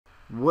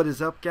What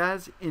is up,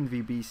 guys?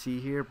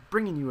 NVBC here,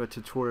 bringing you a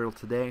tutorial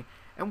today,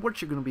 and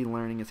what you're going to be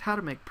learning is how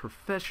to make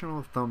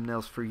professional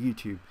thumbnails for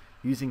YouTube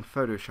using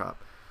Photoshop.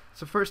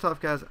 So first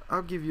off, guys,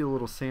 I'll give you a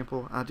little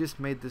sample. I just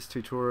made this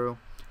tutorial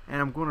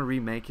and I'm going to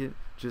remake it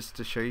just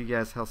to show you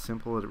guys how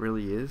simple it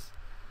really is.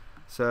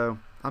 So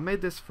I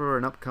made this for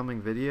an upcoming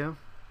video.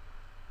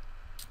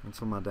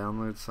 It's on my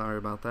downloads, sorry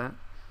about that.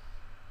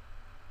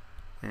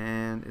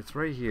 And it's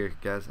right here,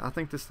 guys. I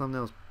think this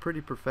thumbnail is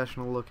pretty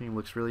professional looking,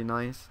 looks really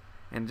nice,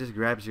 and it just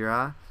grabs your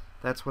eye.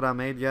 That's what I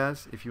made,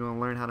 guys. If you want to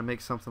learn how to make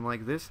something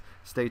like this,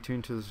 stay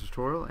tuned to the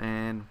tutorial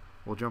and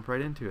we'll jump right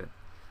into it.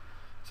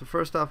 So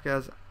first off,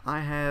 guys,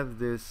 I have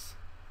this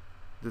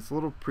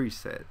little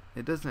preset.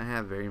 It doesn't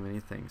have very many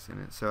things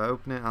in it, so I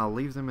open it. I'll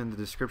leave them in the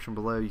description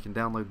below. You can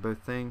download both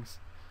things.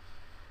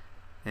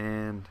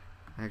 And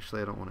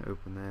actually, I don't want to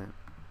open that.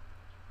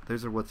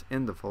 Those are what's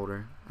in the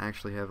folder. I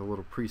actually have a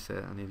little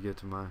preset. I need to go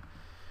to my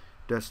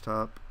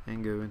desktop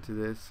and go into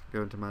this,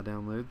 go into my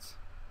downloads.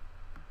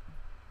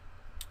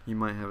 You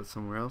might have it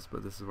somewhere else,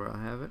 but this is where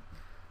I have it.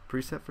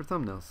 Preset for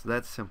thumbnails.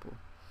 That's simple.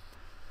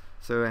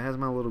 So it has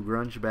my little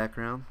grunge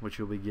background, which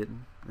you'll be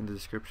getting in the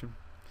description.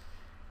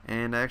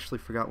 And I actually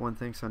forgot one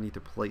thing, so I need to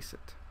place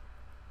it.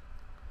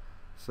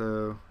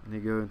 So I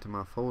need to go into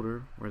my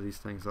folder where these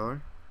things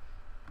are.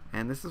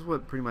 And this is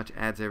what pretty much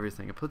adds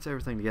everything. It puts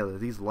everything together.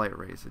 These light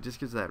rays. It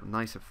just gives that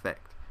nice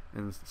effect.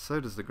 And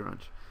so does the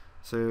grunge.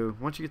 So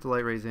once you get the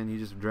light rays in, you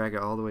just drag it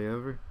all the way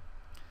over.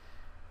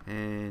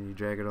 And you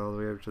drag it all the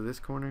way over to this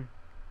corner.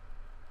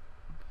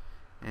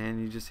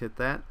 And you just hit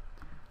that.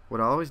 What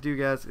I always do,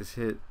 guys, is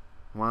hit,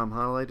 while I'm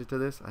highlighted to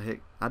this,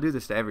 I do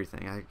this to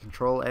everything. I hit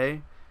Control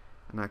A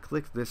and I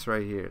click this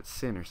right here. It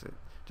centers it.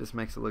 Just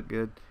makes it look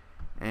good.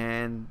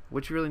 And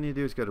what you really need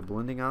to do is go to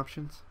blending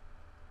options.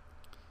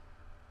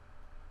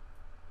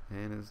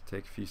 And it'll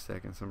take a few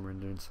seconds. I'm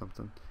rendering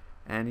something.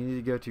 And you need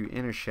to go to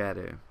inner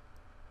shadow.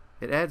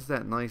 It adds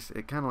that nice,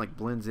 it kind of like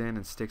blends in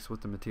and sticks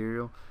with the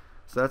material.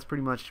 So that's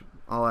pretty much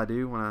all I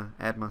do when I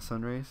add my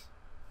sun rays.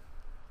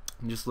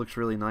 It just looks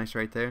really nice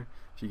right there,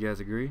 if you guys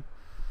agree.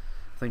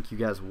 I think you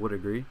guys would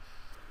agree.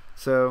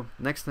 So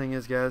next thing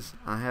is, guys,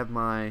 I have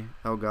my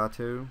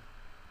Elgato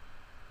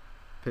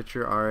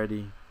picture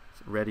already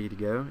ready to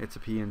go. It's a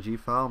PNG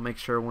file. Make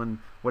sure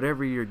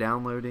whatever you're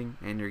downloading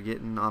and you're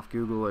getting off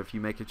Google, or if you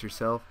make it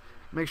yourself,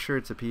 make sure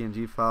it's a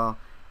PNG file.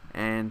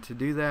 And to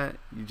do that,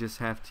 you just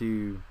have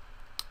to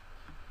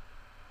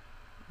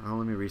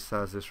let me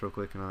resize this real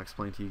quick and I'll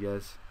explain to you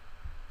guys.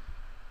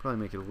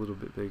 Probably make it a little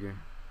bit bigger.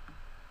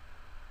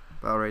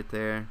 About right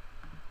there.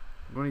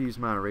 I'm going to use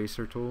my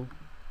eraser tool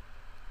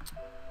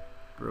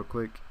real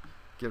quick.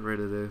 Get rid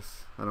of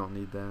this. I don't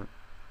need that.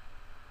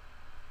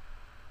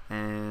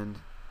 And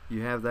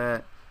you have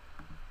that.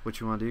 What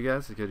you want to do,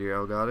 guys, is go to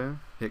your Elgato,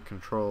 hit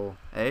Control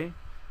A.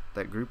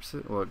 That groups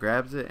it, well, it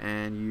grabs it,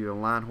 and you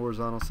align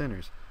horizontal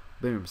centers.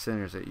 Boom,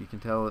 centers it. You can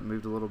tell it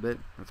moved a little bit.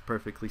 It's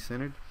perfectly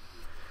centered.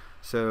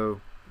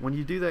 So when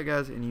you do that,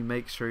 guys, and you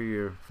make sure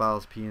your file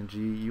is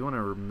PNG, you want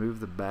to remove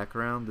the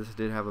background. This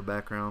did have a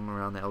background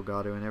around the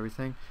Elgato and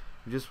everything.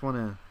 You just want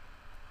to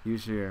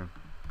use your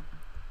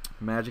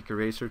magic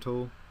eraser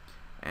tool,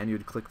 and you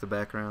would click the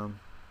background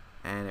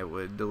and it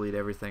would delete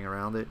everything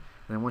around it.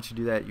 And then once you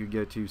do that, you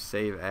go to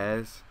save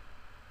as,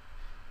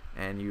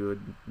 and you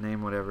would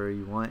name whatever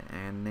you want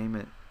and name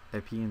it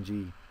a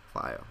PNG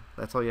file.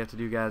 That's all you have to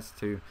do, guys,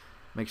 to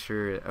make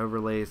sure it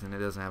overlays and it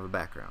doesn't have a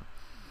background.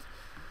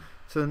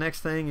 So the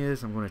next thing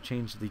is I'm going to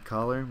change the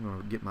color. I'm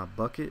going to get my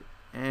bucket,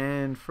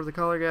 and for the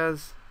color,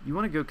 guys, you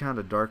want to go kind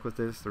of dark with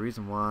this. The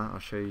reason why, I'll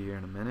show you here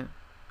in a minute.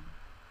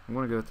 I'm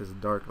going to go with this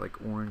dark,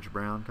 like orange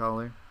brown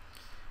color.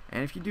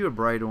 And if you do a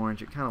bright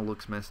orange, it kind of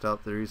looks messed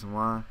up. The reason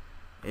why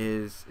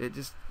is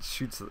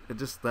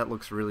that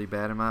looks really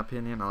bad in my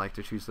opinion. I like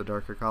to choose the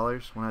darker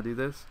colors when I do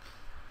this.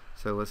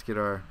 So let's get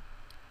our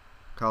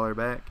color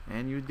back,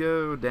 and you would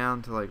go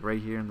down to like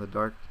right here in the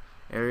dark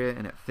area,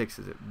 and it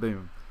fixes it.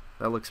 Boom.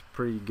 That looks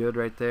pretty good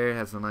right there. It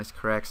has the nice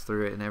cracks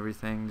through it and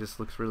everything.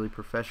 Just looks really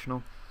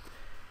professional.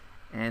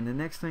 And the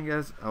next thing,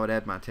 guys, I would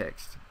add my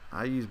text.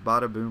 I use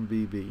Bada Boom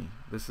BB.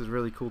 This is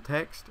really cool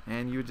text,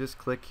 and you would just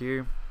click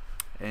here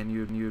and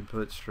you would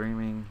put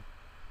streaming.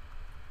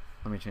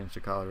 Let me change the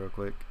color real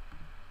quick.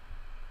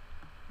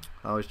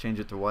 I always change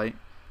it to white.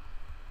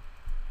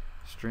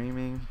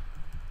 Streaming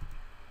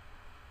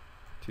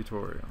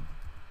tutorial.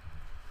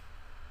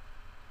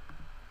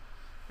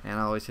 And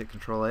I always hit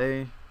Control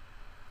A,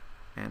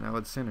 and I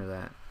would center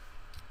that.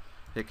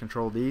 Hit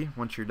Control D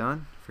once you're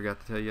done.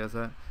 Forgot to tell you guys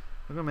that.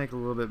 I'm gonna make it a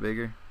little bit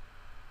bigger.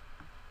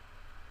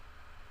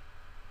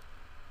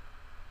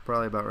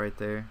 Probably about right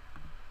there.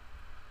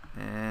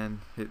 And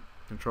hit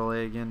Control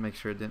A again, make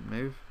sure it didn't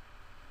move.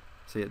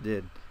 See, it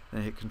did.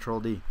 Then hit Control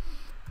D.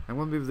 I'm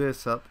going to move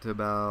this up to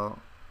about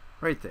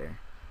right there.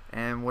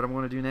 And what I'm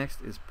going to do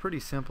next is pretty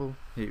simple.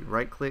 Hit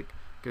right click,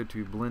 go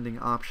to blending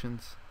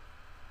options,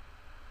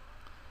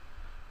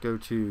 go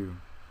to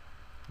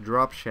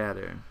drop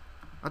shadow.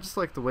 I just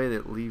like the way that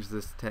it leaves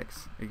this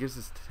text. It gives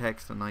this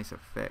text a nice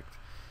effect.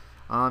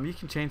 You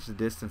can change the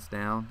distance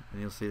down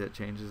and you'll see that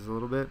changes a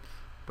little bit,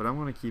 but I'm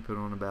going to keep it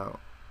on about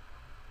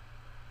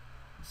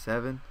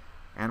 7,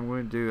 and we're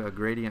going to do a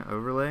gradient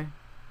overlay.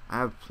 I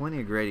have plenty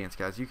of gradients,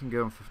 guys. You can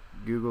go on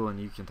Google and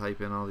you can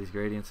type in all these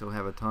gradients. It'll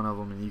have a ton of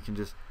them, and you can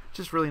just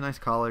really nice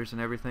colors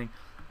and everything.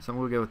 So I'm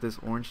going to go with this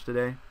orange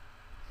today,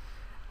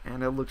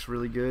 and it looks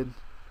really good.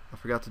 I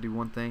forgot to do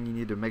one thing. You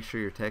need to make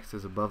sure your text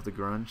is above the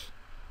grunge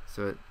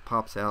so it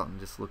pops out and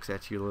just looks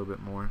at you a little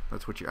bit more.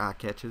 That's what your eye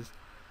catches.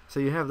 So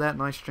you have that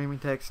nice streaming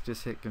text.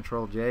 Just hit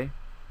Control J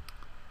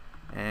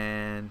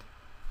and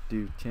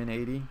do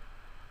 1080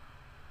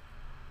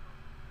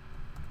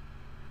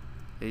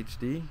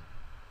 HD,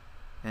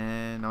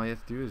 and all you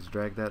have to do is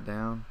drag that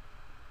down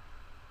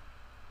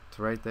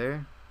to right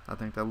there. I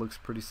think that looks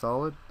pretty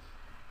solid,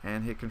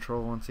 and hit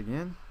Control once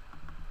again.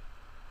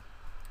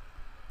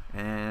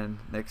 And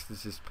next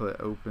is just put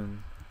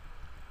open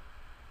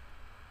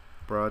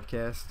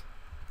broadcast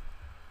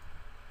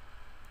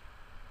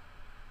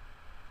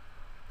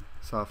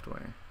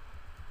software.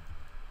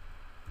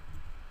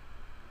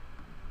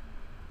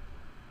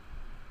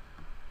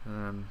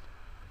 And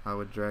I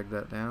would drag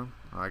that down.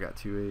 Oh, I got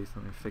 2 A's.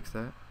 Let me fix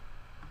that.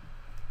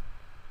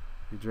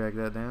 You drag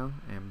that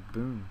down and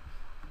boom.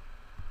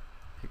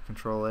 Hit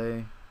Control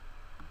A.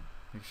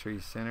 Make sure you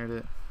centered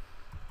it.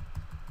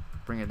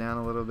 Bring it down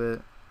a little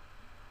bit.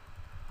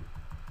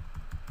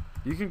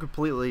 You can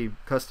completely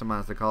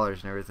customize the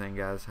colors and everything,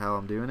 guys, how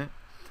I'm doing it.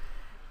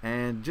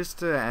 And just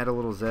to add a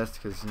little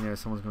zest, because you know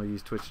someone's going to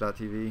use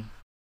twitch.tv.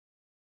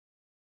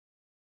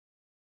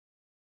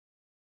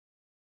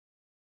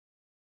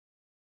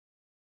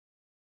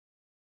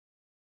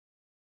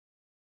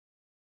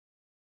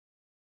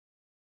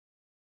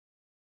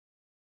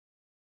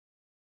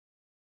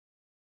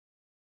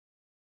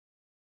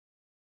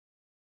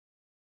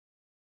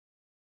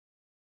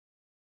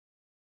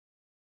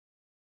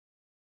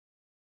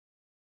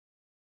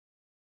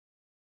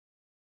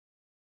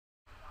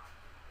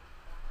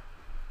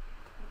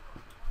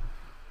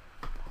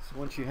 So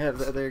once you have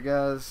that there,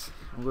 guys,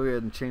 we'll go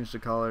ahead and change the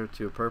color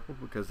to a purple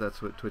because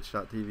that's what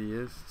twitch.tv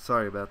is.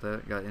 Sorry about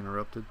that, got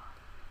interrupted.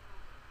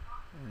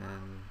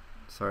 And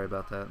sorry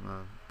about that, my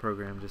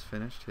program just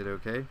finished. Hit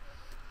OK.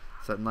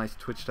 It's that nice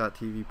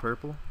twitch.tv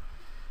purple.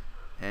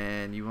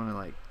 And you want to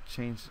like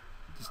change,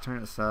 just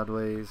turn it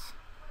sideways,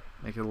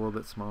 make it a little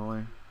bit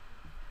smaller,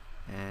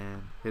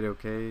 and hit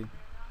OK.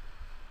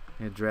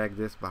 And drag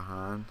this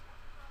behind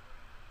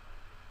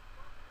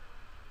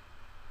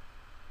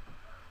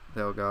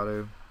the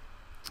Elgato,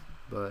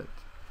 but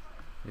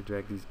you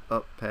drag these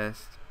up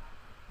past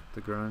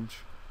the grunge.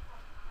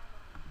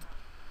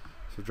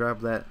 So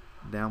drop that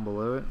down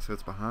below it so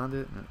it's behind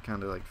it and it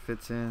kind of like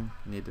fits in.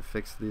 You need to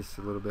fix this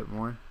a little bit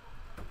more.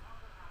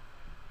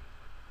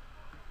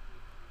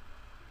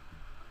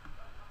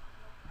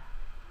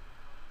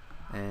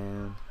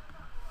 And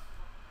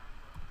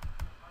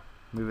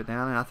move it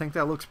down, and I think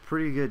that looks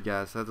pretty good,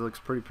 guys. That looks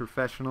pretty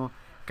professional.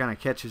 Kind of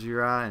catches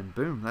your eye, and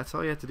boom, that's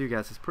all you have to do,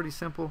 guys. It's pretty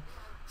simple,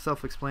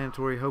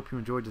 self-explanatory. Hope you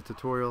enjoyed the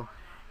tutorial,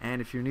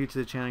 and if you're new to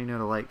the channel, you know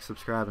to like,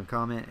 subscribe, and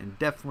comment, and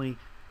definitely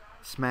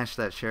smash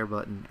that share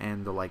button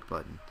and the like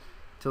button.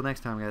 Till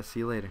next time, guys, see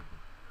you later.